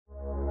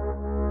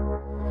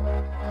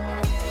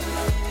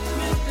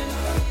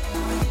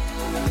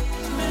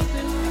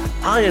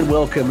Hi and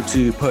welcome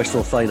to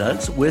Personal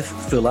Finance with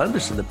Phil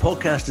Anderson, the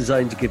podcast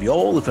designed to give you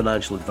all the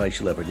financial advice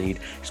you'll ever need,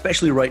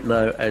 especially right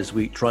now as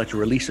we try to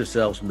release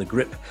ourselves from the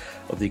grip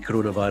of the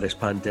coronavirus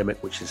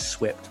pandemic, which has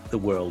swept the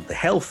world. The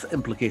health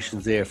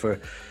implications there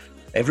for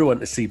everyone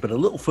to see, but a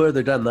little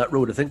further down that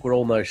road, I think we're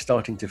all now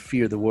starting to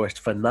fear the worst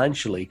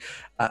financially,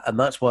 and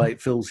that's why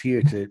Phil's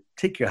here to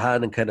take your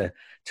hand and kind of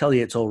tell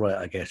you it's all right,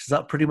 I guess. Does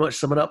that pretty much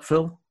sum it up,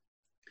 Phil?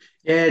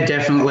 Yeah,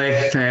 definitely.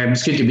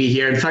 It's good to be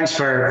here. And thanks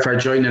for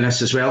joining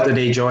us as well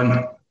today,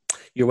 John.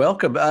 You're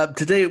welcome.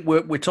 Today,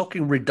 we're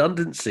talking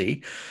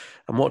redundancy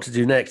and what to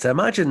do next. I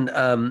imagine,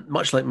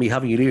 much like me,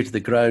 having your ear to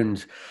the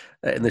ground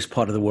in this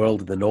part of the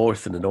world, in the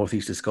north and the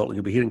northeast of Scotland,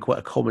 you'll be hearing quite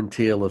a common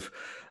tale of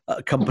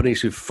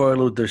companies who've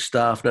furloughed their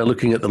staff, now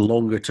looking at the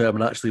longer term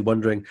and actually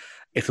wondering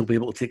if they'll be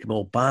able to take them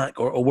all back,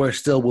 or worse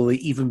still, will they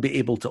even be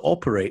able to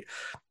operate?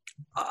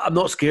 I'm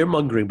not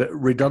scaremongering, but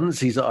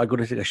redundancies are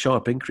going to take a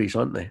sharp increase,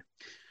 aren't they?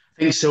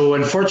 I think so.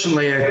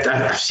 Unfortunately,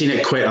 I've seen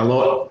it quite a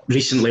lot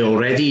recently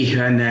already,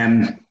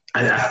 and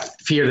I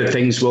fear that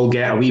things will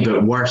get a wee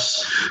bit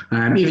worse.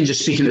 Even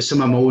just speaking to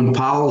some of my own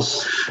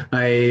pals,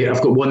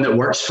 I've got one that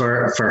works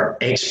for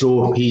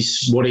Expo.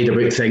 He's worried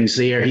about things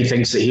there. He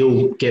thinks that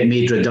he'll get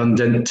made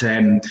redundant.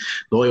 The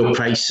oil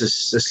price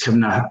is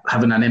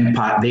having an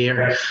impact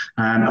there.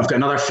 I've got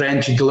another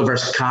friend who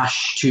delivers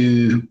cash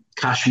to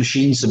cash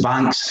machines, the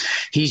banks.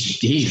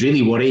 He's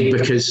really worried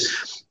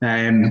because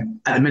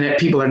at the minute,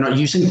 people are not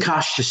using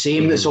cash the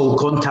same. It's all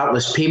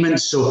contactless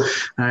payments. So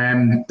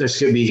there's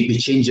going to be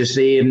changes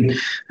there. And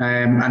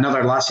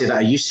another lassie that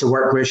I used to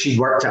work with, she'd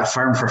worked at a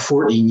firm for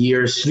 14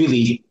 years,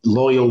 really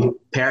loyal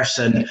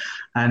person.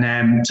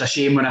 And it's a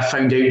shame when I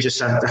found out just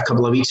a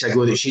couple of weeks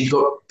ago that she'd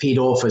got paid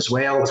off as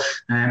well.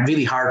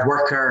 Really hard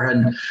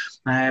worker,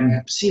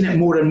 and seeing it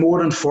more and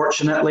more,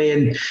 unfortunately.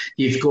 And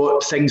you've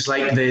got things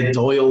like the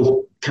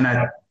oil kind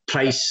of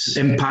price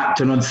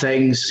impacting on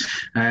things.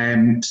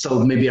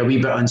 Still maybe a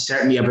wee bit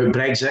uncertainty about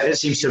Brexit. It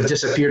seems to have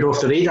disappeared off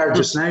the radar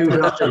just now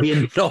after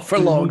being not for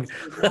long.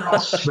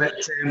 But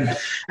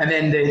and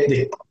then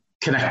the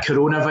kind of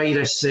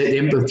coronavirus, the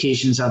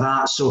implications of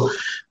that. So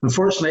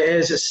unfortunately,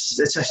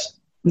 it's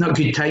not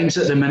good times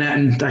at the minute,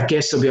 and I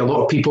guess there'll be a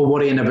lot of people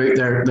worrying about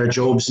their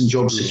jobs and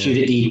job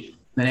security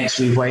the next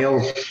wee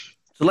while.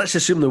 So let's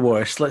assume the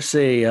worst. Let's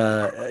say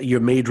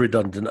you're made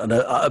redundant, and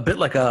a bit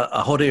like a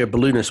hot air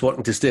balloonist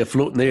wanting to stay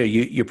afloat in the air,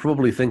 you're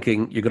probably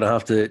thinking you're going to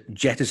have to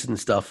jettison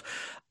stuff.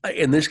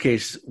 In this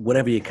case,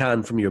 whatever you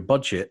can from your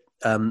budget.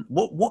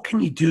 What can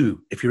you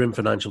do if you're in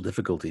financial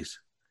difficulties?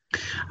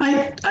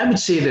 I would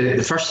say that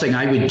the first thing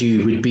I would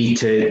do would be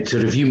to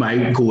review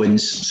my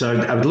outgoings. So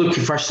I would look,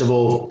 first of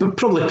all,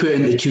 probably put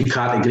into two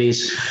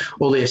categories,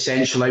 all the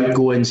essential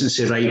outgoings, and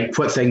say, right,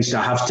 what things do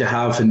I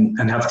have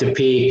and have to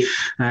pay?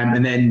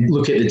 And then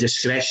look at the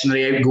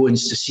discretionary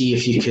outgoings to see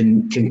if you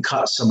can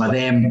cut some of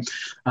them.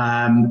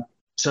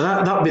 So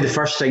that would be the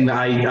first thing that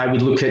I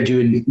would look at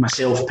doing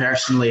myself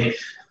personally.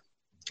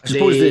 I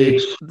suppose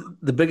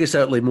the biggest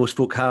outlay most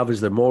folk have is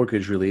their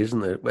mortgage, really,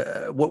 isn't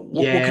it? What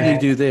can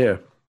you do there?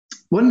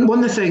 One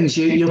of the things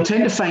you'll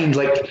tend to find,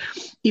 like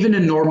even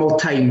in normal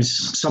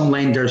times, some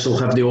lenders will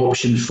have the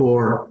option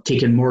for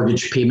taking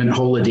mortgage payment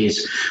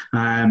holidays.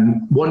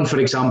 One, for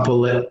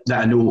example, that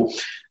I know,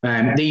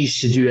 they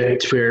used to do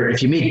it where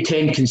if you made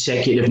 10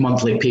 consecutive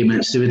monthly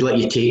payments, they would let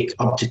you take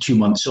up to 2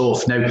 months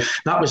off. Now,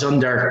 that was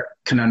under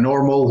kind of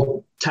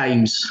normal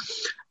times.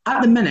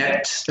 At the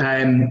minute,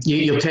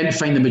 you'll tend to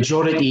find the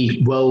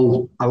majority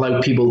will allow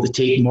people to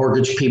take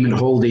mortgage payment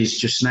holidays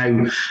just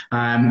now.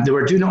 They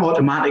were doing it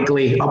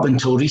automatically up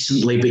until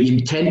recently, but you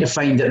tend to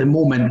find at the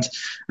moment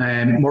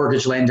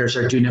mortgage lenders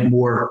are doing it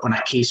more on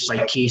a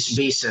case-by-case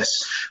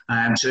basis.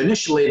 So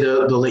initially,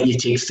 they'll let you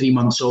take 3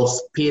 months off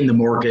paying the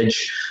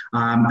mortgage,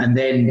 and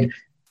then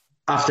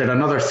after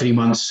another 3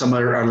 months, some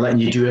are letting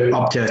you do it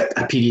up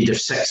to a period of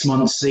 6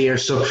 months there.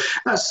 So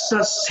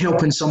that's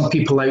helping some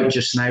people out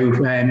just now,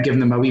 giving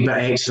them a wee bit of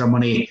extra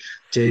money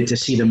to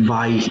see them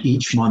buy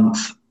each month.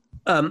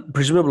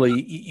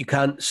 Presumably, you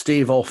can't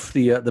stave off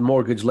the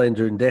mortgage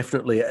lender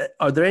indefinitely.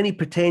 Are there any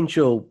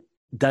potential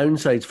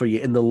downsides for you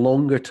in the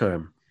longer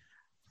term?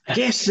 I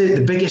guess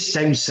the biggest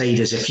downside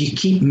is if you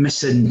keep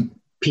missing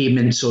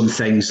payments on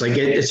things. Like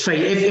it's fine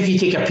if you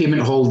take a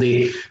payment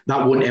holiday,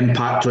 that won't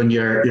impact on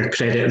your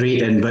credit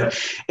rating. But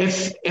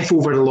if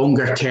over the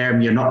longer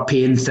term you're not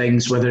paying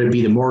things, whether it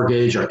be the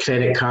mortgage or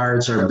credit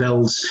cards or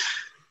bills,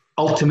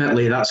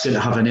 ultimately that's going to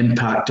have an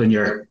impact on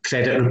your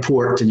credit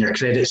report and your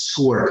credit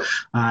score,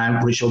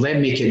 which will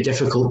then make it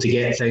difficult to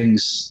get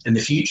things in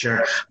the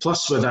future.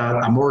 Plus, with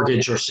a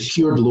mortgage or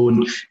secured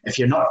loan, if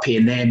you're not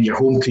paying them, your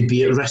home could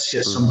be at risk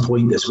at some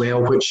point as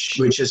well, which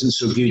isn't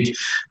so good.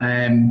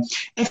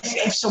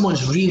 If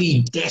someone's really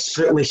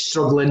desperately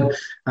struggling,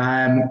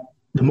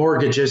 the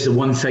mortgage is the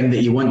one thing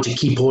that you want to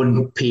keep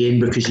on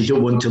paying because you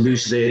don't want to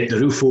lose the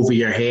roof over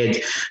your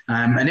head.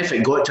 And if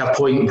it got to a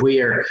point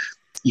where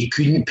you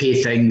couldn't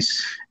pay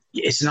things,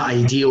 it's not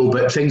ideal,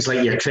 but things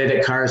like your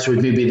credit cards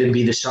would maybe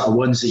be the sort of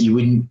ones that you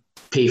wouldn't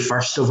pay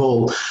first of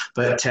all.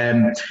 But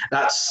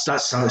that's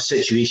a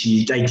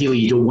situation ideally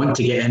you don't want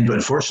to get in, but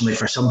unfortunately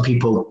for some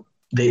people,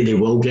 they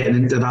will get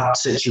into that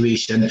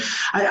situation.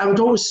 I would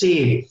always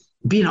say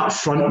being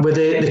upfront with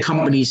the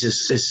companies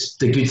is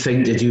the good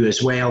thing to do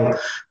as well.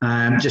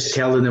 Just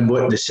telling them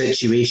what the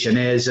situation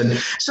is, and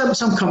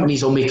some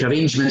companies will make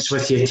arrangements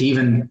with you to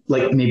even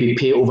like maybe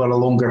pay over a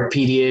longer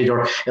period,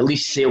 or at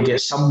least they'll get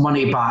some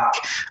money back.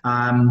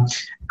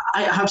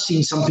 I have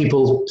seen some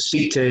people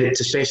speak to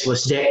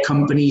specialist debt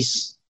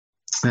companies.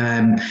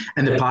 In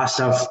the past,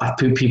 I've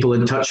put people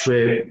in touch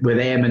with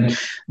them, and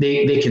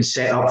they can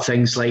set up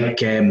things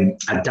like a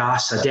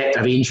DAS, a debt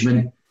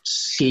arrangement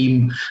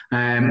scheme.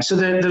 So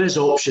there is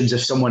options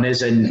if someone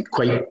is in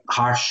quite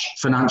harsh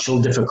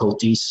financial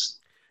difficulties.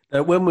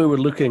 When we were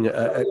looking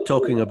at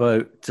talking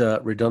about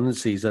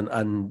redundancies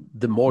and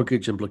the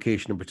mortgage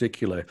implication in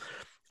particular,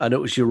 I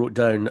noticed you wrote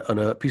down on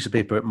a piece of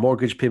paper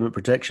mortgage payment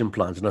protection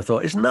plans, and I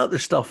thought, isn't that the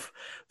stuff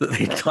that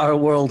the entire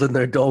world and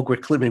their dog were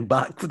claiming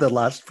back for the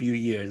last few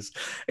years?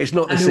 It's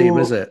not the same,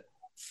 is it?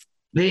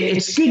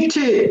 It's good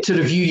to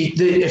review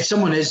if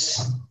someone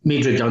is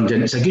made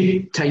redundant. It's a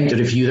good time to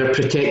review their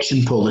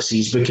protection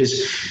policies,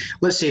 because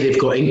let's say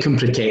they've got income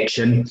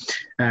protection,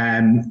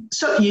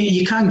 so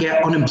you can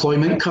get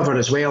unemployment cover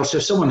as well. So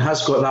if someone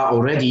has got that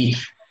already,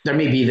 there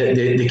may be that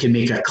they can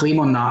make a claim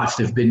on that if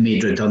they've been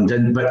made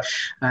redundant. But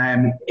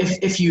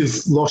if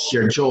you've lost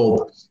your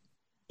job,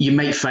 you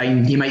might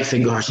think,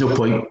 oh, there's no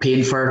point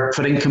paying for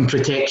income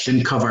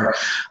protection cover.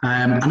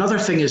 Another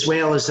thing as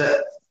well is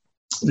that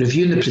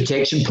reviewing the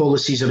protection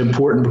policies are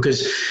important,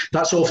 because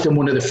that's often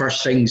one of the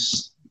first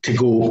things to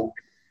go.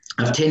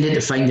 I've tended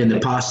to find in the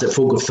past that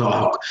folk have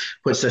thought, oh,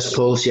 what's this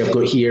policy I've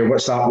got here?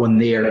 What's that one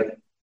there?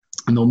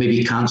 And they'll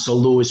maybe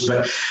cancel those.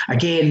 But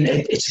again,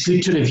 it's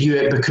good to review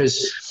it,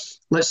 because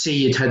let's say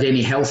you'd had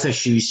any health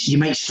issues, you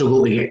might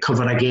struggle to get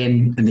cover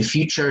again in the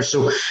future.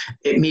 So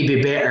it may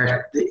be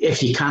better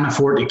if you can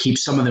afford to keep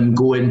some of them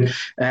going.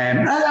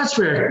 That's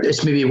where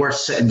it's maybe worth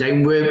sitting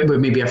down with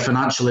maybe a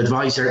financial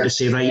advisor to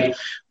say, right,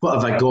 what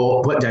have I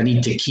got? What do I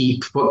need to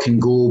keep? What can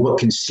go? What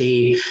can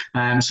stay?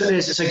 So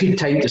it's a good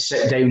time to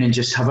sit down and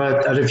just have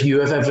a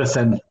review of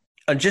everything.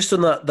 And just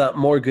on that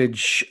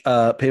mortgage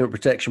payment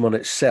protection one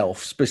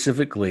itself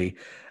specifically,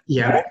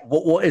 yeah,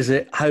 what is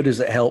it? How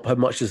does it help? How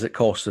much does it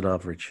cost on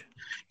average?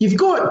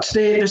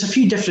 There's a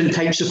few different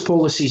types of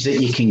policies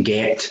that you can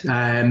get.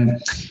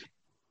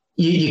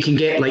 You can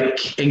get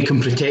like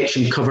income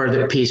protection cover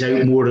that pays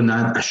out more on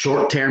a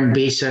short-term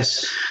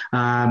basis.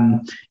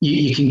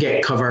 You can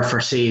get cover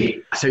for,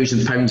 say,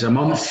 £1,000 a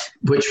month,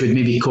 which would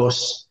maybe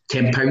cost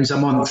 £10 a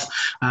month.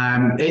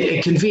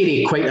 It can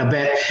vary quite a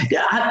bit.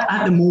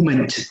 At the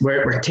moment,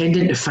 we're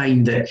tending to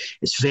find that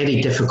it's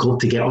very difficult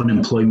to get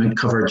unemployment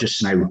cover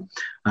just now.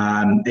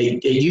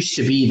 It used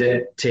to be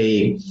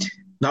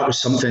that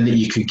was something that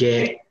you could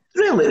get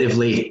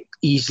relatively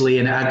easily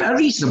and at a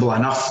reasonable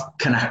enough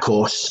kind of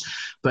cost.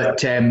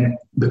 But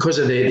because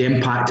of the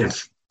impact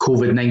of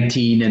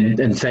COVID-19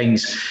 and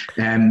things,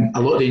 a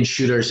lot of the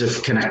insurers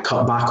have kind of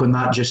cut back on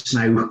that just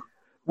now.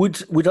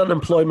 Would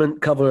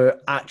unemployment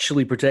cover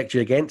actually protect you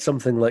against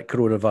something like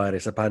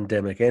coronavirus, a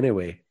pandemic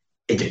anyway?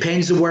 It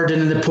depends the wording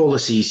in the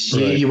policies.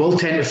 Right. You will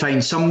tend to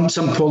find some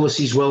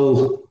policies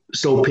will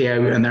still pay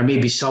out, and there may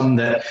be some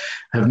that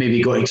have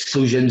maybe got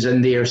exclusions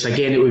in there. So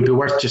again, it would be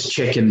worth just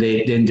checking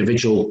the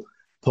individual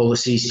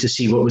policies to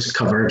see what was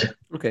covered.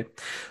 Okay.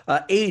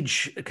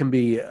 Age can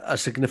be a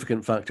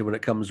significant factor when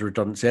it comes to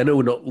redundancy. I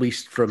know not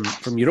least from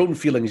your own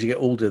feelings as you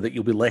get older that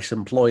you'll be less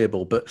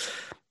employable, but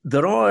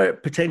there are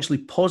potentially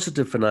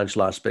positive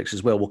financial aspects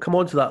as well. We'll come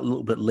on to that a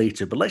little bit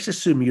later, but let's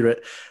assume you're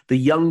at the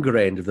younger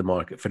end of the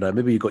market for now.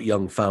 Maybe you've got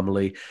young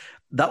family.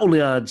 That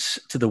only adds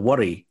to the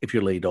worry if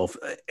you're laid off.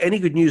 Any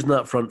good news on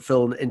that front,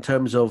 Phil, in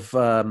terms of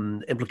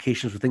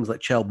implications for things like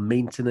child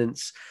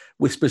maintenance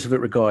with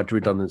specific regard to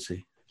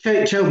redundancy?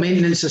 Child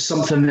maintenance is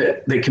something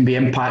that can be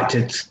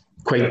impacted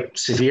quite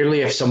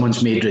severely if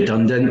someone's made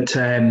redundant.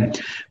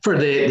 For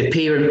the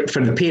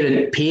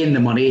parent paying the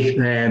money,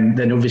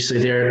 then obviously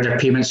their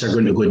payments are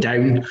going to go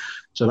down.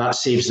 So that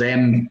saves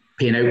them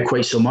paying out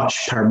quite so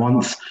much per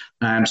month.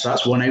 So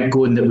that's one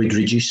outgoing that would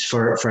reduce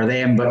for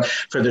them. But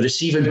for the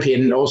receiving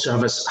parent, it also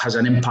has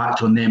an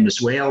impact on them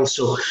as well.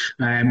 So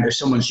if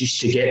someone's used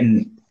to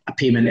getting a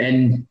payment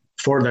in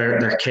for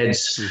their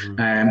kids,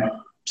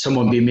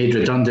 someone being made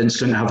redundant is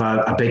going to have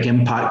a big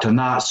impact on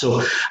that.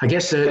 So I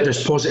guess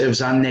there's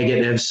positives and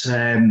negatives.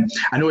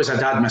 I know as a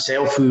dad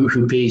myself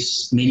who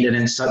pays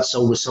maintenance, that's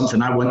always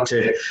something I want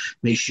to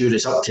make sure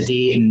is up to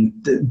date,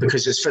 and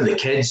because it's for the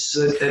kids.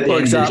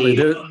 Exactly.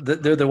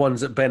 They're the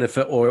ones that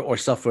benefit or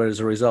suffer as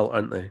a result,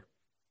 aren't they?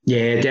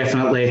 Yeah,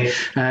 definitely.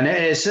 And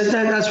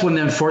that's one of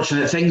the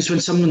unfortunate things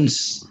when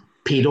someone's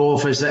paid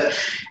off, is that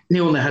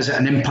not only has it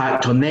an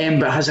impact on them,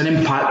 but has an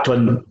impact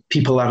on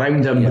people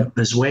around them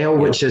as well,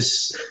 which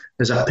is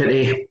a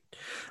pity.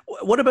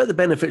 What about the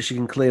benefits you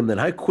can claim then?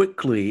 How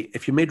quickly,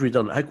 if you're made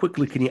redundant, how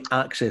quickly can you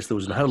access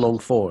those and how long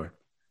for?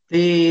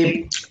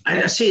 I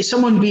say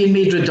someone being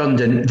made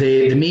redundant,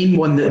 the main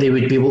one that they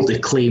would be able to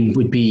claim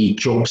would be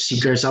job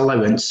seekers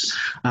allowance.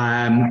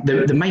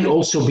 They might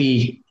also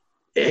be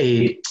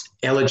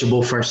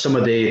eligible for some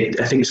of I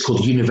think it's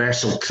called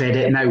universal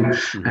credit now.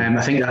 Mm-hmm.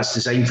 I think that's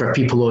designed for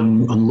people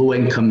on low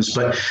incomes.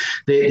 But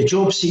the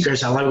job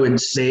seekers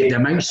allowance, the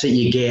amounts that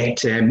you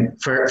get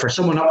for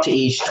someone up to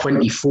age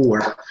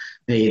 24,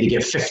 they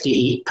get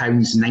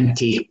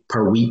 £58.90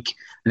 per week.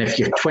 And if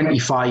you're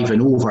 25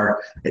 and over,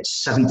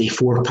 it's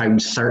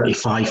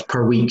 £74.35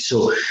 per week.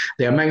 So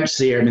the amounts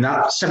there, I mean,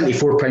 that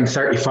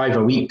 £74.35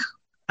 a week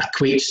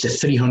equates to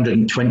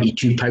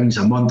 £322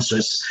 a month. So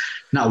it's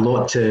not a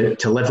lot to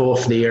live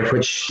off there,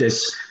 which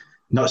is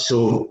not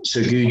so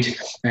good.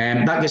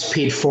 That gets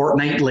paid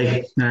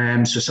fortnightly.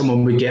 So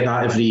someone would get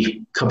that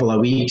every couple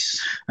of weeks.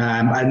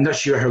 I'm not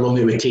sure how long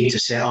it would take to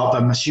set up.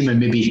 I'm assuming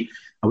maybe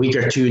a week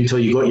or two until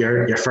you got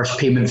your first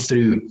payment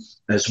through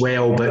as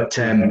well. But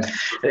I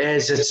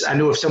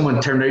know if someone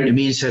turned around to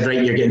me and said,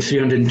 right, you're getting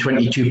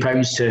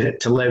 £322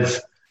 to live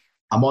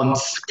a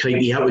month,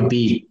 crikey, that would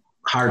be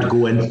hard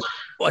going.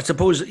 Well, I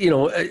suppose,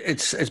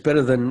 it's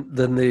better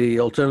than the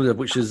alternative,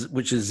 which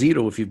is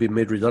zero if you've been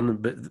made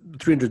redundant.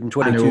 But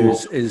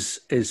 322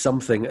 is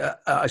something.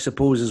 I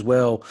suppose as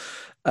well.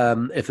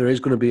 If there is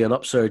going to be an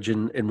upsurge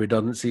in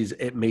redundancies,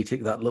 it may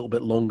take that little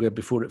bit longer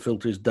before it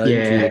filters down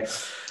to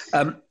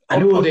you. I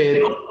know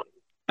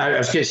I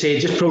was going to say,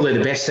 just probably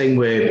the best thing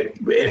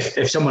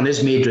if someone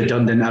is made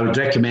redundant, I would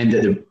recommend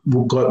that they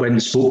got when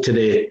spoke to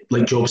the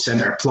Job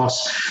Centre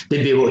Plus,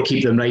 they'd be able to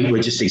keep them right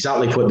with just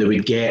exactly what they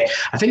would get.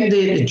 I think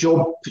the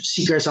job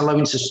seekers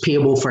allowance is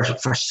payable for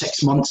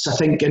 6 months, I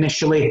think,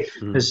 initially,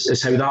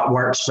 is how that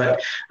works.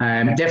 But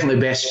definitely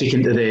best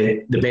speaking to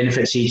the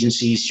benefits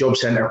agencies, Job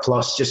Centre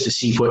Plus, just to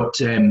see what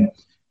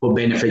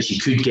benefits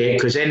you could get,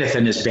 because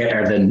anything is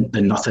better than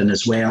nothing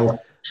as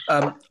well.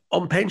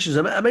 On pensions,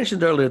 I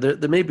mentioned earlier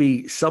there may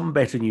be some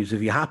better news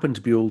if you happen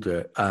to be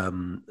older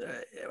and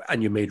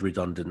you're made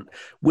redundant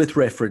with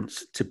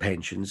reference to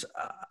pensions.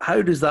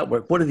 How does that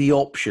work? What are the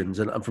options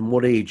and from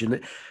what age?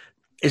 And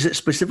is it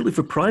specifically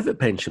for private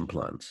pension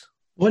plans?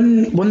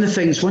 One of the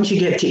things, once you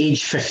get to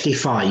age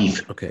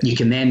 55, you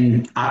can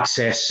then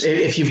access,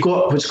 if you've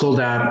got what's called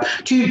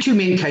two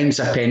main kinds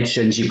of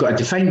pensions. You've got a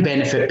defined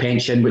benefit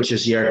pension, which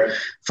is your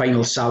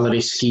final salary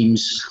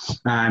schemes,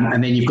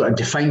 and then you've got a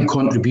defined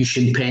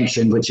contribution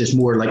pension, which is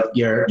more like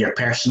your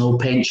personal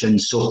pension.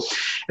 So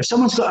if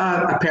someone's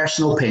got a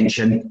personal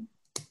pension,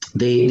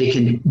 they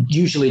can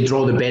usually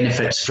draw the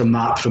benefits from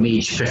that from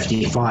age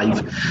 55.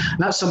 And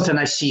that's something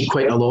I see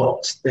quite a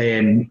lot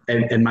in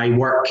my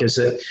work, is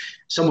that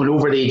someone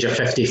over the age of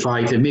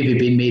 55, they've maybe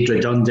been made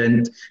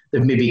redundant,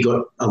 they've maybe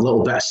got a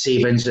little bit of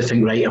savings, they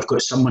think, right, I've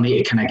got some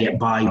money to kind of get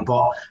by,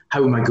 but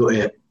how am I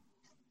going to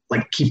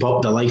keep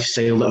up the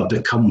lifestyle that I've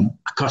become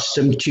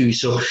accustomed to?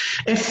 So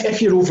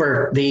if you're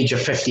over the age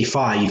of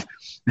 55,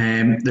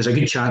 there's a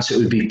good chance it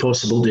would be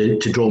possible to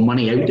draw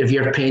money out of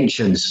your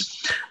pensions.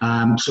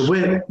 So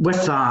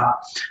with that,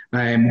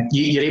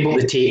 you're able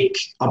to take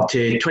up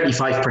to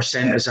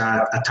 25% as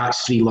a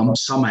tax-free lump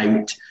sum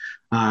out.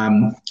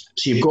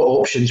 So you've got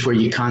options where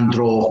you can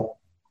draw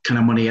kind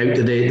of money out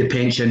of the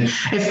pension.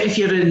 If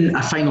you're in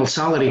a final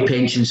salary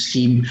pension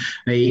scheme,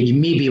 you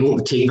may be able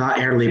to take that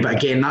early, but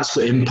again, that's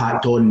got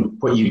impact on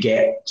what you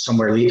get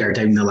somewhere later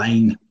down the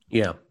line.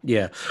 Yeah.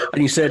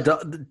 And you said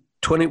that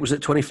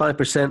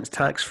 25%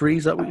 tax free?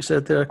 Is that what you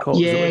said there, Colin?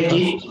 Yeah,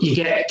 you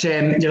get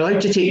you're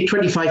allowed to take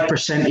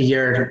 25% of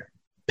your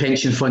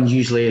pension fund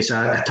usually as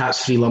a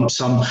tax free lump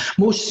sum.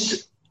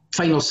 Most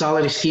final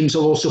salary schemes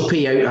will also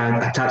pay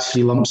out a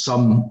tax-free lump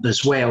sum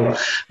as well.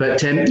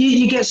 But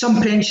you get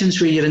some pensions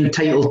where you're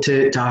entitled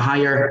to a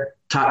higher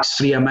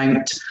tax-free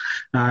amount.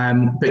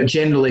 But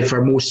generally,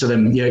 for most of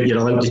them, you're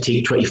allowed to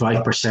take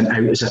 25%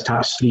 out as a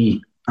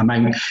tax-free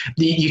amount.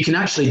 You can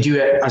actually do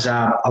it as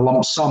a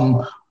lump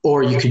sum,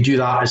 or you could do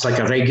that as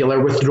a regular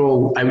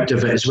withdrawal out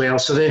of it as well.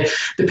 So the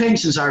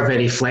pensions are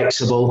very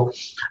flexible.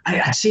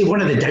 I'd say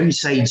one of the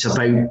downsides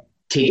about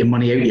taking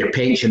money out of your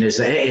pension is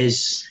that it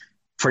is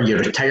for your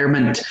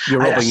retirement. You're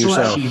robbing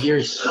yourself.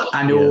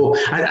 I know.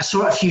 Yeah. I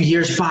saw it a few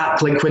years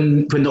back,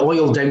 when the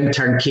oil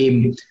downturn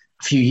came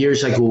a few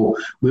years ago,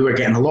 we were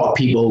getting a lot of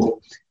people,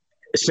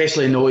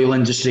 especially in the oil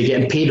industry,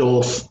 getting paid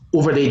off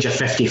over the age of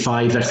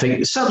 55. I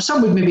think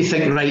some would maybe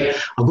think, right,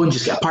 I'll go and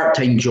just get a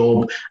part-time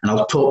job and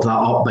I'll top that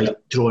up by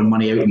drawing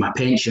money out of my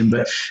pension.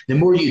 But the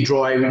more you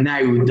draw out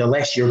now, the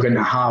less you're going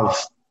to have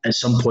at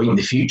some point in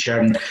the future.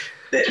 And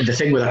the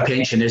thing with a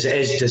pension is it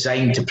is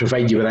designed to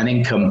provide you with an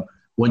income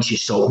once you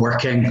stop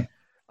working.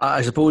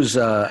 I suppose,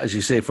 as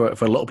you say, for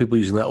a lot of people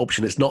using that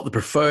option, it's not the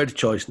preferred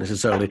choice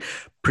necessarily.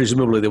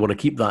 Presumably they want to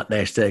keep that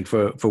nest egg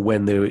for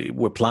when they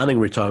were planning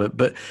retirement.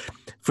 But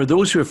for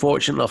those who are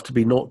fortunate enough to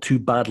be not too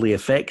badly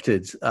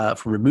affected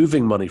from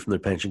removing money from their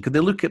pension, could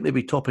they look at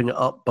maybe topping it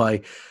up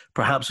by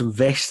perhaps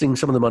investing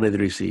some of the money they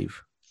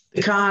receive?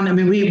 They can. I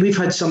mean, we've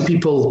had some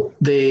people,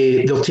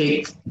 they'll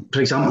take,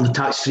 for example, the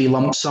tax-free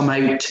lump sum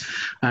out.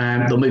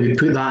 They'll maybe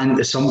put that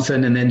into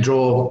something and then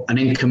draw an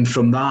income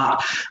from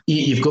that.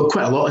 You've got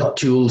quite a lot of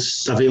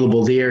tools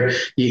available there.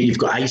 You've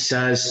got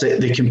ISAs that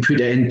they can put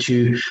it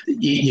into.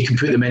 You can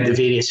put them into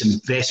various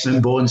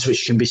investment bonds,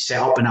 which can be set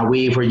up in a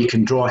way where you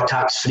can draw a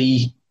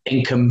tax-free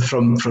income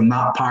from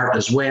that part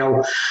as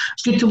well.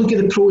 It's good to look at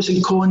the pros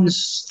and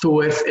cons,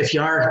 though. If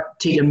you are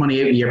taking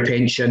money out of your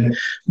pension,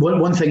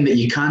 one thing that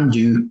you can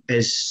do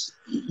is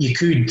you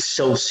could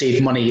still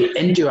save money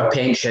into a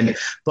pension,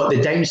 but the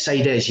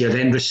downside is you're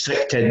then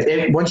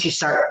restricted. Once you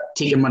start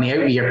taking money out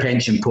of your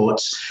pension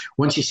pots,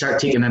 once you start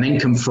taking an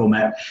income from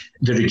it,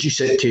 they reduce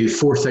it to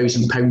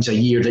 £4,000 a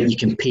year that you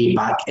can pay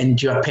back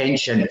into a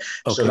pension.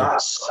 Okay. So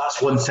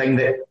that's one thing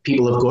that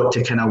people have got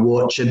to kind of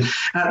watch, and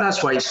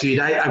that's why it's good.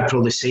 I'd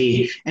probably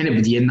say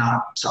anybody in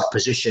that sort of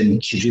position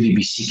should really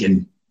be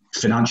seeking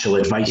financial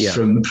advice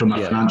from a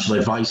financial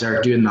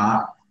advisor doing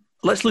that.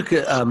 Let's look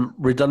at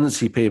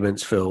redundancy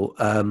payments, Phil.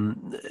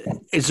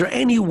 Is there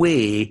any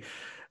way,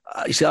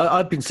 you see,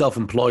 I've been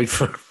self-employed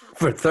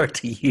for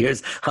 30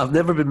 years. I've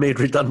never been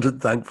made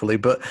redundant, thankfully,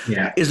 but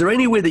is there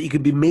any way that you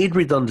could be made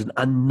redundant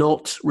and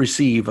not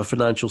receive a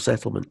financial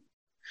settlement?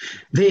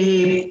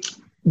 There's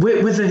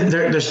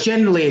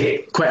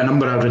generally quite a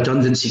number of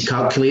redundancy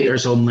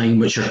calculators online,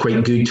 which are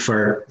quite good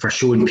for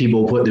showing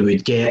people what they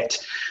would get.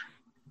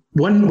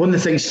 One of the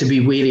things to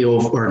be wary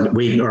of or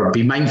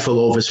be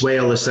mindful of as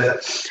well is that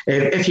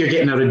if you're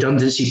getting a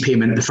redundancy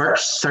payment, the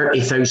first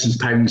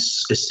 £30,000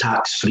 is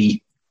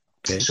tax-free.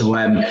 Okay. So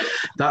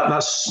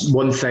that's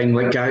one thing.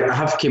 Like I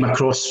have came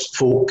across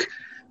folk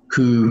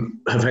who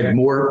have had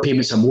more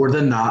payments of more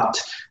than that,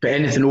 but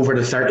anything over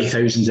the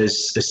 30,000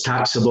 is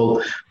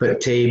taxable.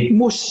 But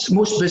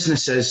most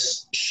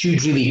businesses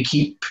should really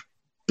keep.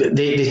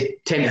 They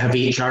tend to have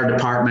HR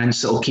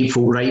departments that'll keep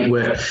folk right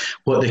with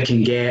what they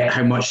can get,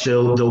 how much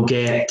they'll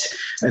get,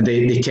 and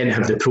they tend to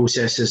have the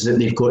processes that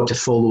they've got to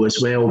follow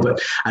as well. But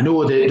I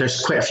know that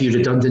there's quite a few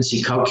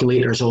redundancy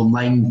calculators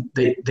online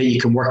that you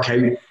can work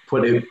out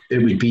what it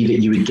would be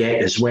that you would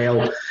get as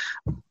well.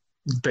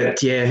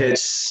 But yeah,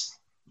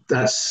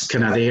 that's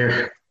kind of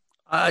there.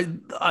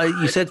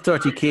 You said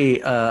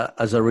 30k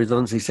as a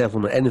redundancy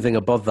settlement. Anything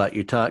above that,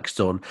 you're taxed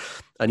on.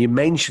 And you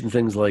mentioned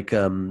things like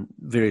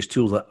various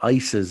tools like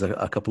ISAs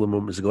a couple of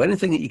moments ago.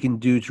 Anything that you can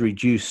do to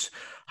reduce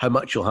how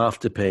much you'll have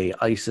to pay,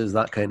 ISAs,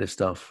 that kind of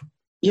stuff?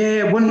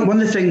 Yeah, one of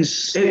the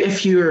things,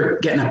 if you're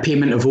getting a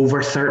payment of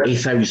over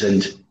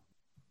 30,000,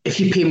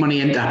 if you pay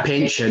money into a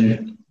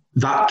pension,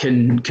 that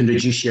can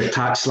reduce your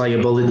tax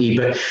liability.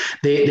 But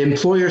the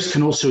employers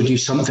can also do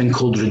something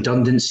called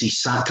redundancy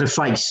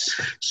sacrifice.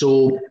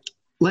 So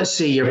let's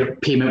say your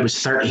payment was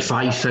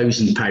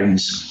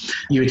 £35,000,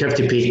 you would have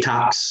to pay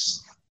tax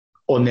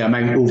on the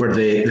amount over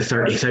the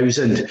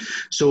 30,000.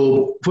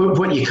 So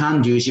what you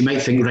can do is you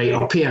might think, right,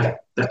 I'll pay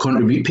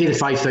pay the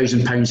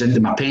 £5,000 into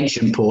my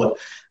pension pot,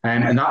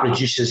 and that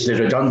reduces the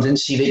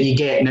redundancy that you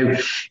get. Now,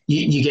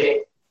 you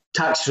get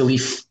tax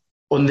relief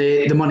on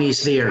the money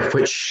is there,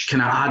 which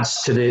kind of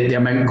adds to the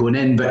amount going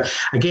in. But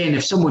again,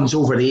 if someone's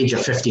over the age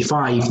of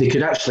 55, they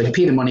could actually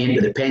pay the money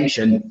into the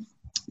pension,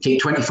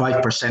 take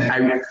 25%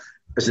 out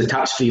as the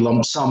tax-free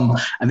lump sum,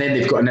 and then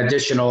they've got an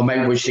additional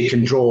amount which they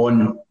can draw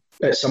on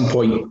at some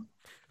point.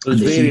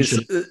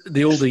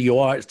 The older you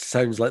are, it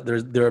sounds like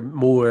there are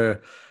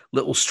more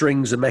little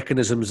strings and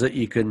mechanisms that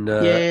you can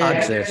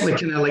access.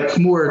 Kind of like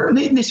more,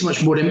 not so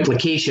much more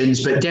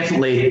implications, but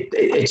definitely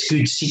it's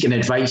good seeking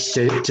advice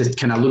to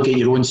kind of look at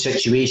your own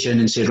situation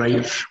and say,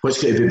 right,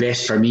 what's going to be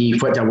best for me?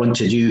 What do I want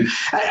to do?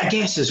 I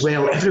guess as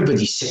well,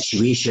 everybody's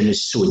situation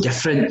is so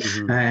different.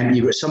 Mm-hmm.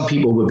 You've got some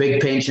people with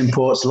big pension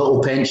pots,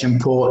 little pension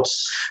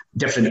pots,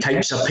 different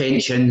types of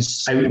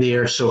pensions out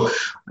there. So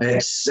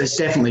it's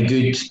definitely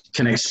good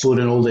kind of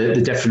exploring all the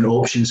different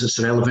options that's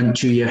relevant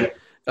to you.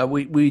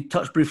 We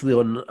touched briefly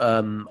on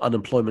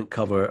unemployment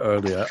cover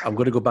earlier. I'm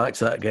going to go back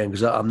to that again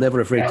because I'm never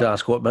afraid to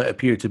ask what might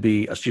appear to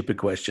be a stupid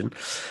question.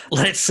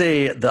 Let's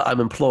say that I'm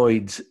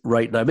employed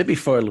right now, maybe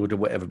furloughed or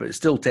whatever, but it's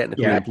still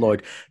technically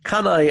employed.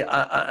 Can I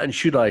and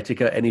should I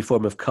take out any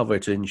form of cover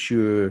to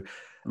ensure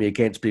me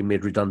against being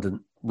made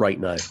redundant right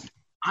now?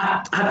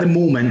 At the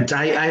moment,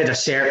 I had a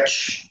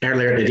search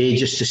earlier today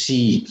just to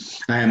see.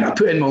 I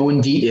put in my own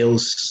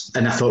details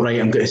and I thought,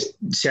 right, I'm going to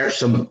search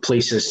some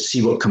places to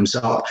see what comes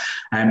up.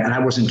 And I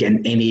wasn't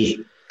getting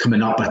any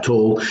coming up at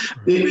all.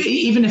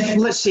 Even if,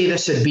 let's say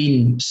this had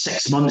been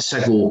 6 months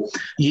ago,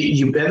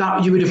 you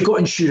would have got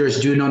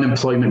insurers doing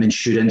unemployment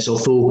insurance,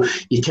 although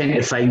you tend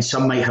to find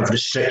some might have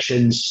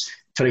restrictions.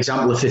 For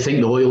example, if they think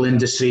the oil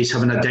industry is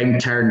having a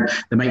downturn,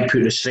 they might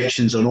put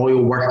restrictions on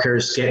oil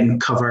workers getting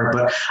cover.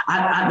 But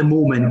at the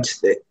moment,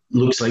 it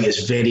looks like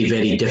it's very,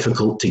 very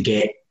difficult to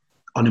get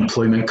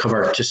unemployment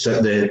cover just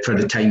for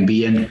the time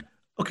being.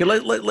 Okay,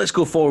 let's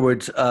go forward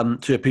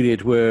to a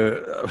period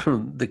where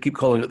they keep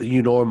calling it the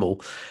new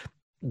normal.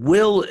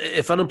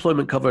 If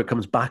unemployment cover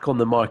comes back on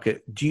the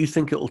market, do you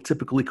think it will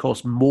typically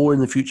cost more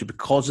in the future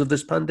because of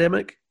this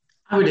pandemic?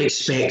 I would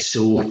expect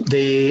so.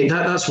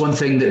 That's one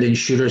thing that the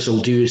insurers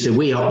will do is they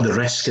weigh up the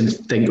risk and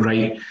think,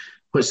 right,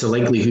 what's the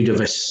likelihood of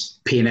us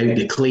paying out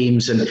the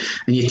claims? And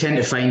you tend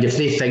to find if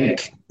they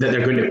think that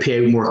they're going to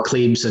pay out more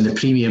claims, then the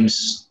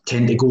premiums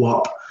tend to go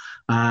up.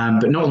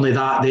 But not only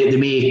that, they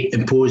may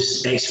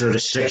impose extra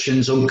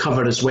restrictions on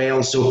cover as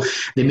well. So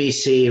they may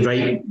say,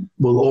 right,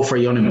 we'll offer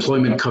you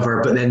unemployment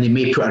cover, but then they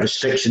may put a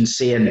restriction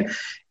saying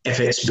if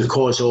it's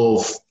because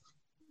of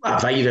a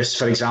virus,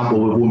 for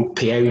example, we won't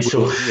pay out.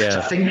 So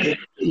I think,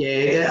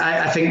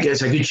 I think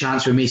it's a good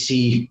chance we may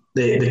see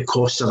the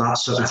cost of that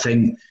sort of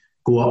thing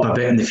go up a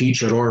bit in the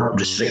future, or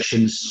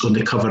restrictions on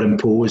the cover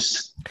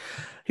imposed.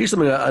 Here's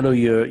something I know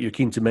you're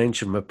keen to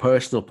mention from a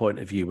personal point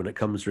of view when it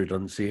comes to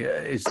redundancy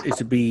is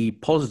to be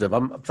positive.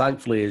 I'm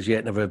thankfully as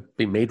yet never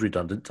been made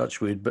redundant,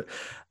 touch wood, but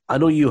I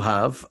know you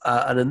have.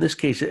 And in this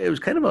case, it was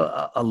kind of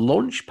a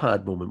launch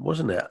pad moment,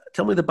 wasn't it?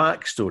 Tell me the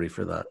backstory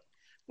for that.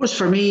 Was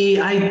for me,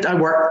 I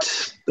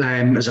worked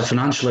as a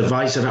financial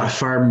advisor at a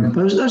firm.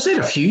 I was there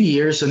a few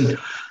years, and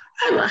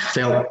I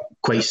felt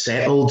quite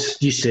settled,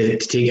 used to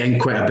take in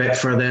quite a bit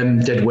for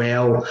them, did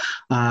well.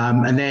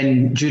 And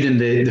then during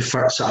the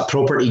first sort of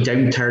property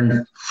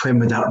downturn, when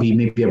would that be?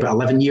 Maybe about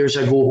 11 years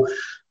ago,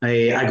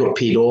 I got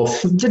paid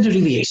off. Didn't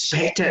really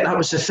expect it. That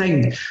was the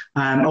thing.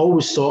 I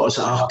always thought,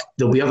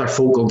 there'll be other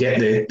folk who'll get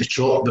the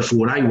chop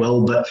before I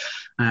will. But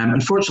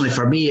unfortunately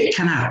for me, it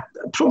kind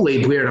of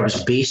probably where I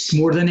was based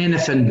more than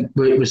anything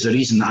was the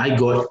reason that I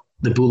got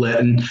the bullet.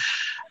 And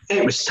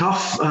it was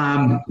tough.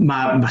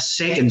 My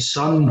second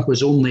son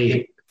was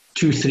only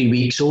 2-3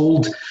 weeks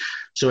old.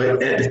 So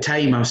at the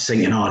time I was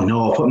thinking, oh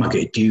no, what am I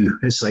going to do?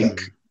 It's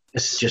like,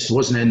 it just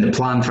wasn't in the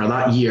plan for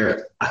that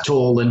year at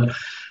all. And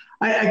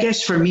I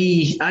guess for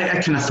me, I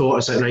kind of thought, I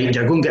was like, right,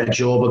 I go and get a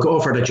job. I got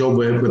offered a job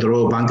with the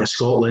Royal Bank of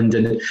Scotland,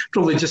 and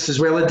probably just as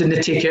well I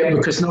didn't take it,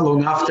 because not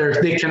long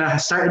after they kind of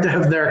started to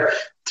have their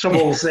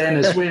troubles then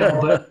as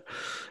well. But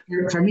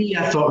for me,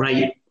 I thought,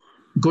 right,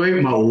 go out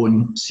on my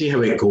own, see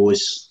how it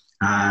goes.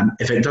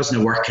 If it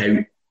doesn't work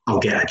out, I'll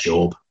get a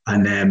job.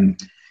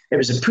 And it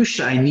was a push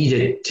that I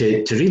needed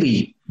to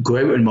really go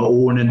out on my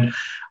own. And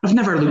I've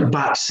never looked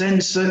back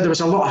since. There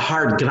was a lot of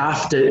hard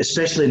graft,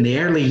 especially in the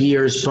early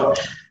years, but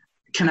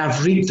kind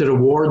of reaped the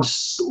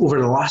rewards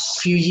over the last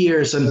few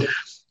years. And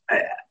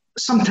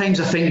sometimes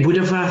I think, would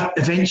have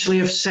eventually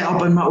have set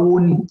up on my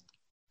own?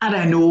 I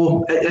don't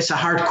know. It's a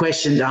hard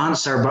question to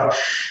answer,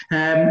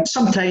 but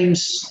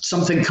sometimes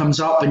something comes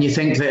up and you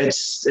think that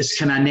it's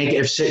kind of a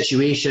negative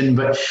situation,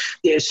 but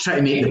it's trying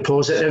to make the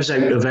positives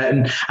out of it.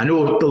 And I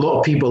know a lot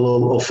of people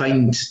will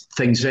find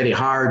things very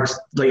hard.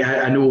 Like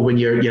I know when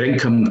your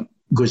income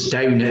goes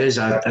down, it is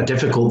a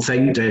difficult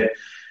thing to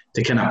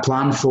kind of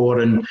plan for,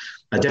 and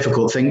a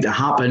difficult thing to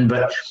happen.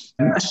 But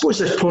I suppose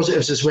there's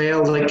positives as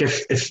well. Like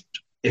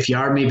if you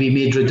are maybe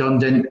made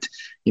redundant,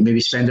 you maybe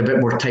spend a bit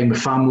more time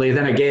with family.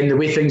 Then again, the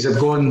way things have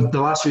gone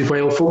the last wee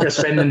while, folk are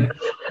spending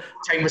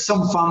time with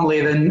some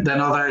family than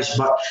others.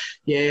 But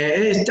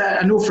yeah,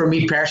 I know for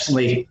me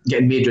personally,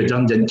 getting made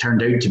redundant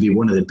turned out to be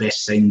one of the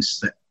best things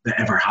that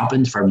ever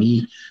happened for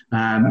me.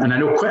 And I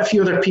know quite a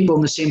few other people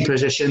in the same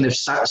position. They've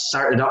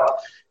started up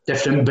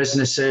different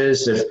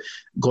businesses. They've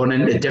gone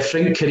into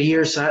different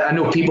careers. I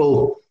know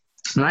people...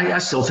 I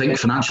still think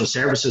financial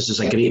services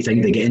is a great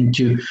thing to get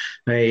into.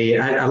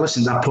 I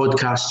listened to a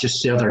podcast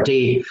just the other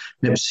day, and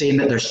it was saying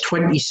that there's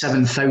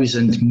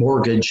 27,000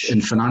 mortgage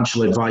and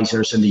financial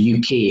advisors in the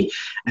UK,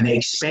 and they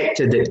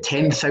expected that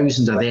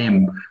 10,000 of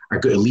them are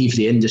going to leave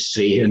the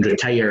industry and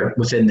retire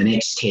within the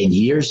next 10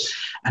 years.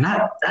 And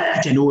I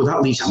don't know,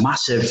 that leaves a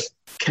massive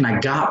kind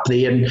of gap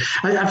there. And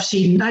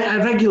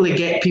I regularly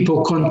get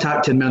people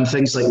contacting me on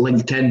things like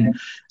LinkedIn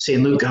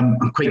saying, look, I'm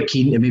quite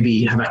keen to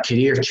maybe have a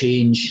career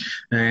change.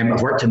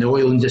 I've worked in the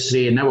oil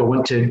industry, and now I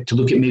want to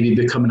look at maybe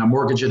becoming a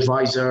mortgage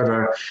advisor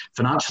or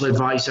financial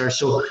advisor.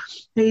 So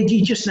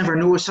you just never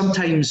know.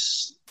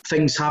 Sometimes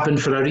things happen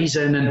for a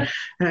reason, and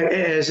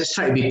it's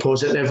trying to be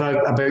positive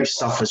about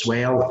stuff as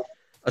well.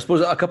 I suppose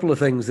a couple of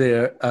things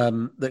there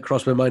that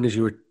crossed my mind as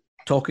you were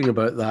talking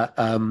about that.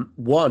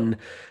 One,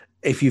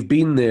 if you've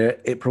been there,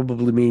 it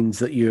probably means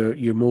that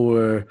you're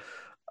more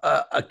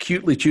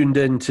acutely tuned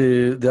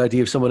into the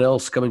idea of someone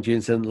else coming to you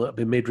and saying, look, I've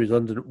been made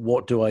redundant,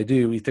 what do I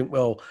do? You think,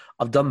 well,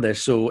 I've done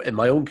this. So in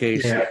my own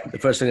case, The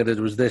first thing I did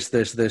was this,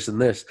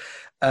 and this.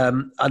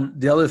 And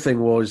the other thing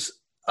was,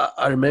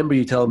 I remember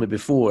you telling me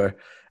before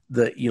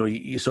that,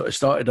 you sort of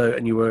started out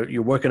and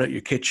you're working out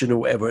your kitchen or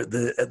whatever at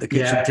the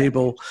kitchen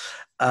table,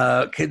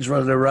 kids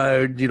running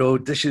around,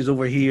 dishes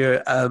over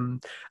here.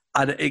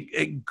 And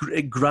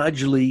it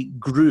gradually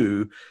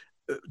grew.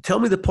 Tell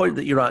me the point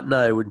that you're at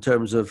now in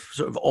terms of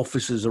sort of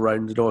offices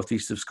around the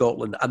northeast of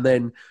Scotland, and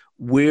then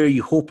where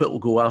you hope it will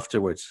go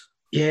afterwards.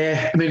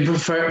 Yeah, I mean,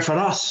 for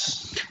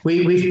us,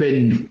 we've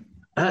been,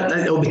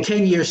 it'll be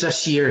 10 years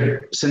this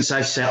year since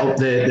I set up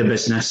the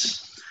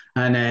business.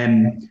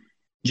 And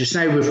just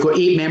now we've got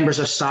 8 members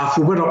of staff.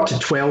 We were up to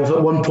 12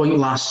 at one point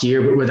last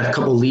year, but with a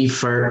couple leave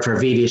for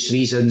various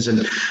reasons.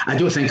 And I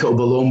don't think it'll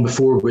be long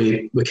before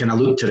we kind of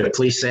look to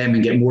replace them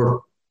and get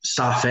more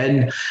staff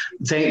in.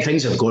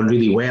 Things have gone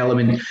really well. I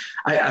mean,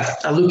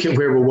 I look at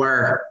where we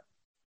were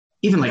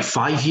even like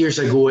 5 years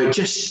ago. It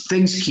just,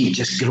 things keep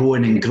just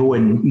growing and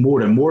growing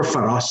more and more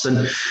for us.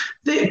 And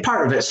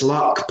part of it's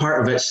luck,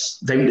 part of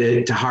it's down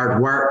to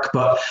hard work.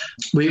 But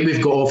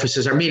we've got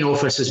offices. Our main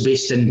office is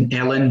based in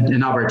Ellen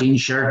in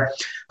Aberdeenshire.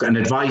 Got an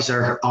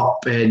advisor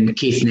up in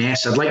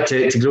Caithness. I'd like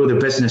to grow the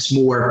business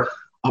more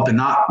up in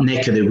that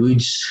neck of the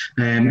woods.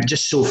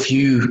 Just so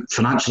few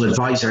financial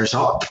advisors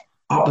up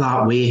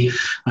that way.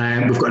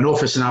 We've got an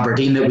office in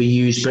Aberdeen that we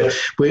use, but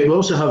we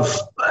also have,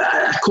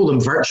 I call them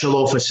virtual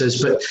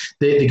offices, but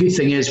the good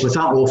thing is with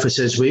that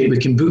offices, we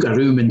can book a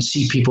room and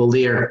see people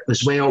there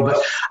as well. But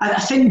I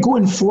think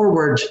going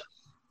forward,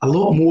 a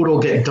lot more will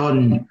get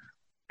done.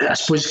 I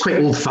suppose it's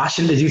quite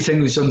old-fashioned to do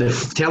things on the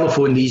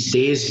telephone these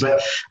days, but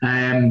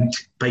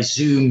by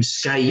Zoom,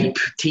 Skype,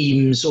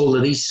 Teams, all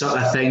of these sort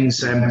of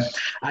things,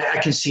 I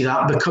can see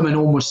that becoming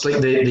almost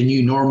like the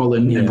new normal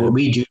in what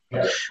we do.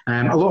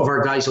 A lot of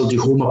our guys will do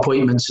home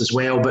appointments as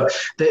well, but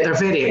they're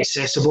very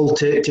accessible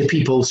to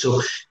people.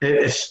 So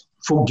if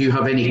folk do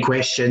have any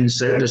questions,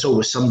 there's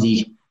always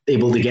somebody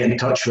able to get in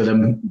touch with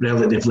them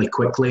relatively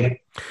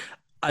quickly.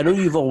 I know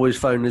you've always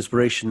found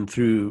inspiration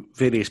through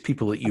various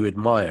people that you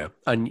admire,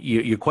 and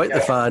you're quite the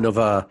fan of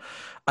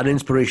an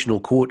inspirational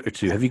quote or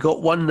two. Have you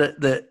got one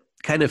that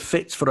kind of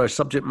fits for our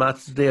subject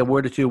matter today, a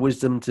word or two of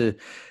wisdom to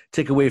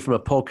take away from a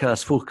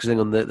podcast focusing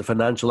on the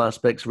financial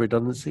aspects of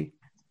redundancy?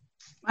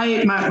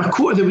 My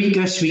quote of the week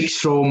this week's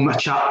from a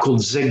chap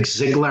called Zig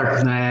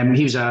Ziglar.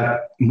 He was a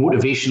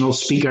motivational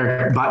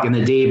speaker back in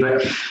the day,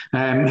 but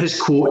his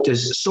quote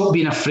is, "Stop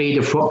being afraid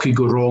of what could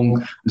go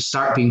wrong and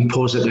start being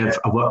positive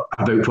about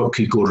what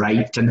could go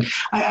right." And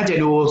I don't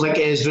know, like,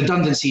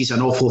 redundancy is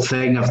an awful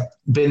thing. I've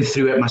been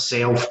through it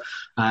myself.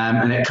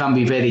 And it can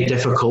be very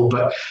difficult,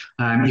 but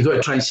you've got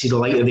to try and see the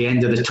light at the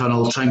end of the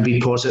tunnel, try and be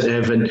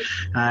positive, and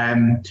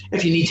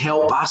if you need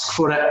help, ask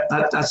for it.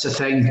 That's the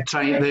thing.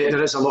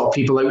 There is a lot of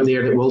people out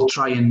there that will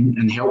try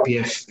and help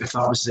you if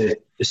that was the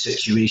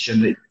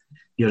situation that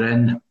you're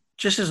in.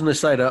 Just as an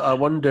aside, I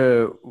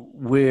wonder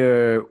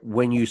where,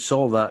 when you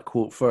saw that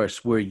quote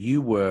first, where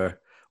you were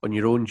on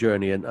your own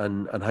journey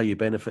and how you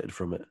benefited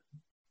from it.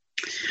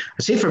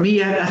 I say for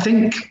me, I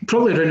think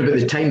probably around about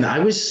the time that I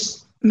was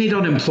made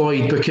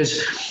unemployed,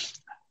 because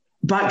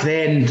back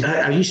then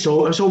I was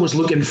always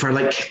looking for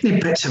like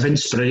bits of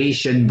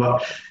inspiration,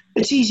 but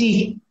it's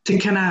easy to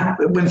kind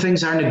of, when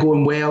things aren't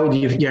going well,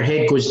 your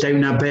head goes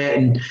down a bit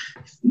and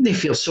they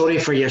feel sorry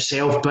for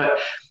yourself, but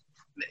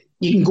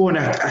you can go in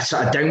a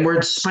sort of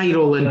downward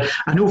spiral. And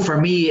I know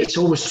for me, it's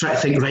always trying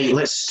to think, right,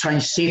 let's try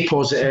and stay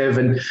positive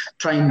and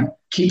try and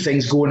keep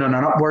things going on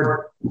an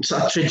upward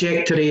sort of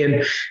trajectory. And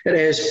it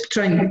is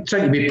trying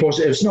to be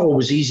positive. It's not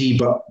always easy,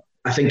 but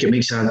I think it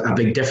makes a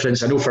big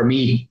difference. I know for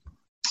me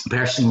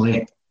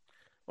personally.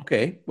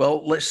 Okay,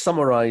 well, let's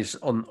summarise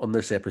on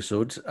this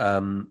episode,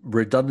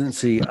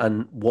 redundancy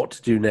and what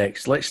to do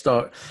next. Let's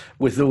start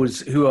with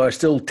those who are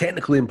still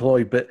technically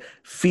employed but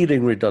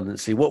fearing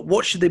redundancy.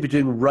 What should they be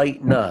doing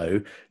right now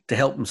to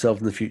help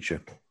themselves in the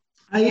future?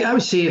 I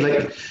would say,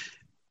 like,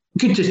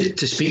 good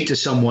to speak to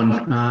someone.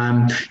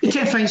 You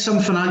tend to find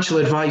some financial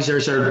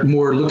advisors are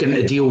more looking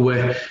to deal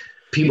with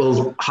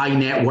people, high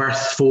net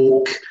worth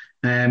folk,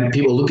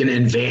 people looking to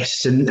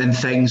invest in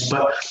things,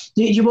 but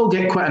you will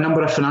get quite a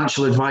number of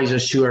financial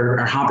advisors who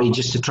are happy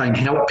just to try and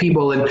help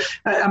people. And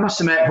I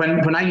must admit,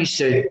 when I used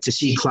to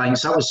see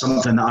clients, that was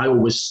something that I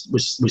always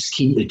was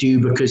keen to do,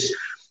 because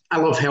I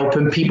love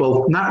helping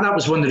people. And that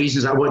was one of the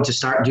reasons I wanted to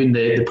start doing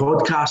the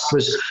podcast,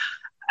 was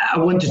I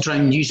want to try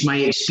and use my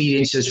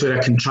experiences where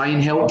I can try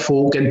and help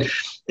folk. And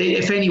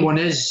if anyone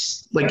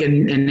is like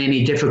in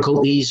any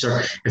difficulties,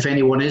 or if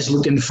anyone is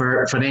looking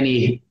for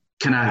any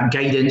kind of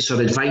guidance or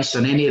advice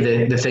on any of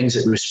the things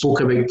that we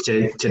spoke about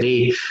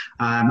today,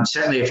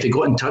 certainly if they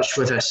got in touch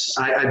with us,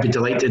 I'd be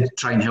delighted to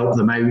try and help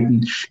them out.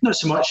 And not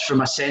so much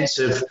from a sense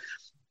of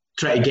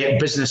trying to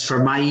get business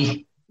for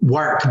my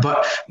work,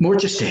 but more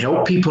just to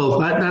help people.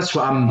 That's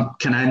what I'm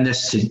kind of in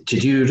this to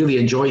do. Really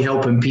enjoy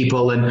helping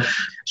people. And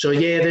so,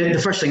 yeah,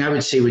 the first thing I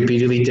would say would be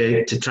really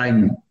to try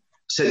and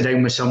sit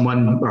down with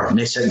someone, or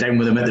not sit down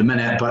with them at the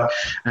minute, but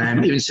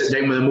even sit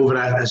down with them over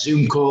a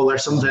Zoom call or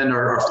something,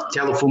 or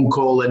telephone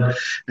call, and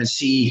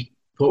see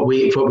what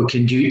we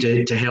can do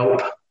to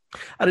help.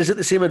 And is it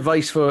the same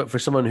advice for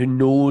someone who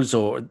knows,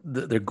 or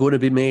that they're going to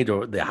be made,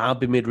 or they have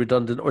been made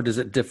redundant, or does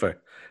it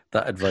differ,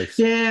 that advice?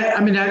 Yeah,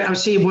 I mean, I would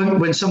say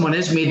when someone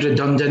is made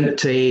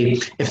redundant,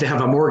 if they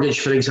have a mortgage,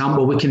 for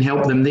example, we can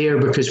help them there,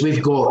 because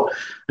we've got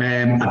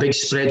a big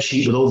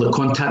spreadsheet with all the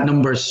contact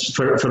numbers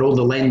for all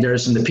the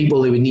lenders and the people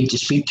they would need to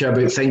speak to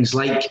about things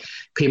like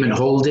payment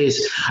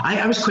holidays.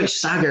 I was quite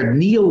staggered.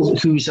 Neil,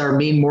 who's our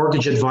main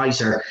mortgage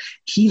advisor,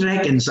 he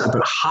reckons that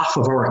about half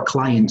of our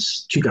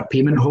clients took a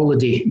payment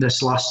holiday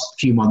this last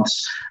few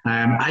months.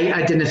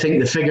 I didn't think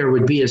the figure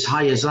would be as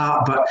high as that,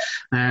 but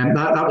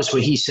that was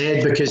what he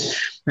said, because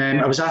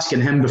I was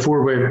asking him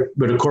before we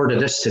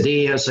recorded this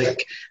today, I was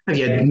like, have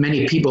you had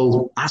many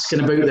people asking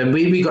about them?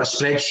 We got a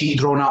spreadsheet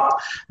drawn up,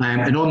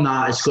 and on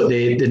that it's got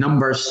the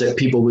numbers that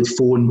people would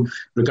phone,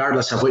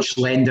 regardless of which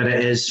lender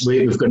it is.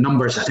 We've got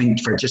numbers, I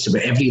think, for just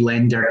about every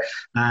lender.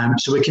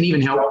 So we can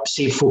even help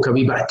save folk a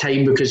wee bit of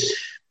time, because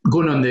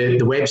going on the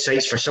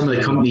websites for some of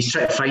the companies,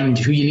 try to find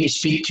who you need to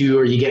speak to,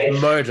 or you get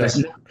murder.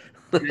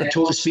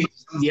 Told to speak to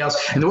somebody else.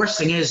 And the worst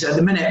thing is, at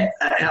the minute,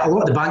 a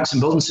lot of the banks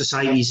and building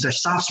societies, their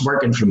staff's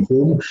working from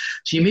home.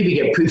 So you maybe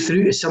get put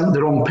through to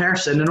the wrong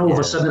person, and all of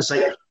a sudden it's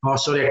like, oh,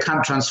 sorry, I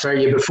can't transfer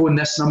you, but phone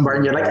this number.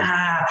 And you're like,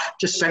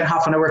 just spent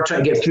half an hour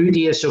trying to get through to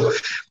you. So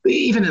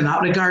even in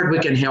that regard, we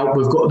can help.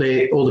 We've got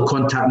all the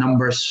contact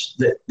numbers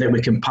that we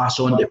can pass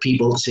on to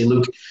people to say,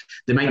 look,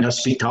 they might not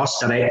speak to us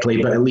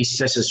directly, but at least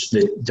this is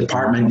the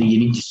department that you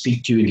need to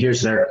speak to, and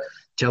here's their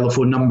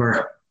telephone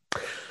number.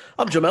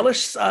 I'm Jim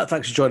Ellis.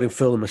 Thanks for joining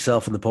Phil and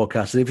myself on the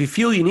podcast. And if you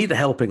feel you need a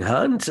helping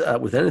hand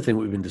with anything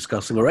we've been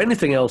discussing, or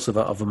anything else of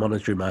a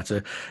monetary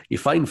matter, you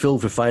find Phil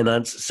for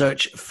Finance.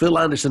 Search Phil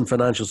Anderson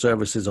Financial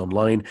Services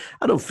online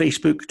and on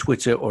Facebook,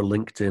 Twitter, or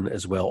LinkedIn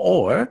as well.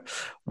 Or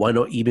why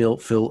not email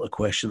Phil a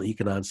question that he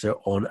can answer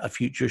on a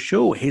future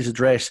show? His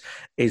address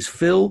is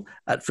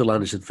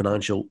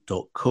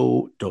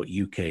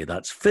phil@philandersonfinancial.co.uk.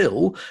 That's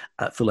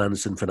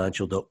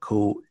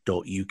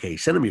phil@philandersonfinancial.co.uk.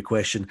 Send him your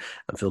question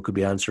and Phil could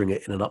be answering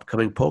it in an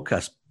upcoming podcast.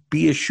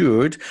 Be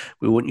assured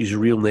we won't use your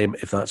real name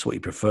if that's what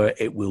you prefer.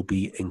 It will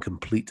be in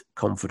complete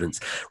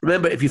confidence.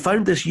 Remember, if you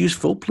found this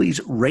useful,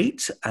 please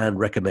rate and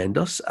recommend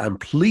us, and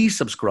please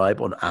subscribe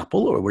on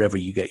Apple or wherever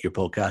you get your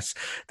podcasts.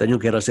 Then you'll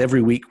get us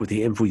every week with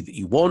the info that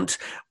you want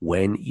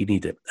when you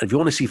need it. And if you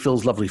want to see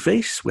Phil's lovely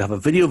face, we have a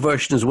video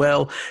version as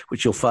well,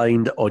 which you'll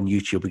find on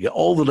YouTube. We get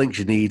all the links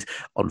you need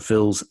on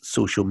Phil's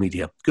social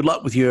media. Good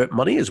luck with your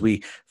money as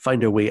we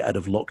find our way out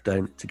of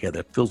lockdown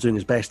together. Phil's doing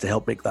his best to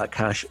help make that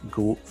cash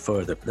go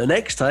further. The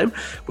next time,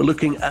 we're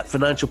looking at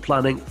financial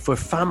planning for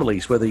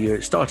families, whether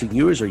you're starting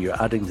yours or you're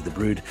adding to the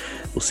brood.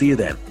 We'll see you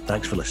then.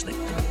 Thanks for listening.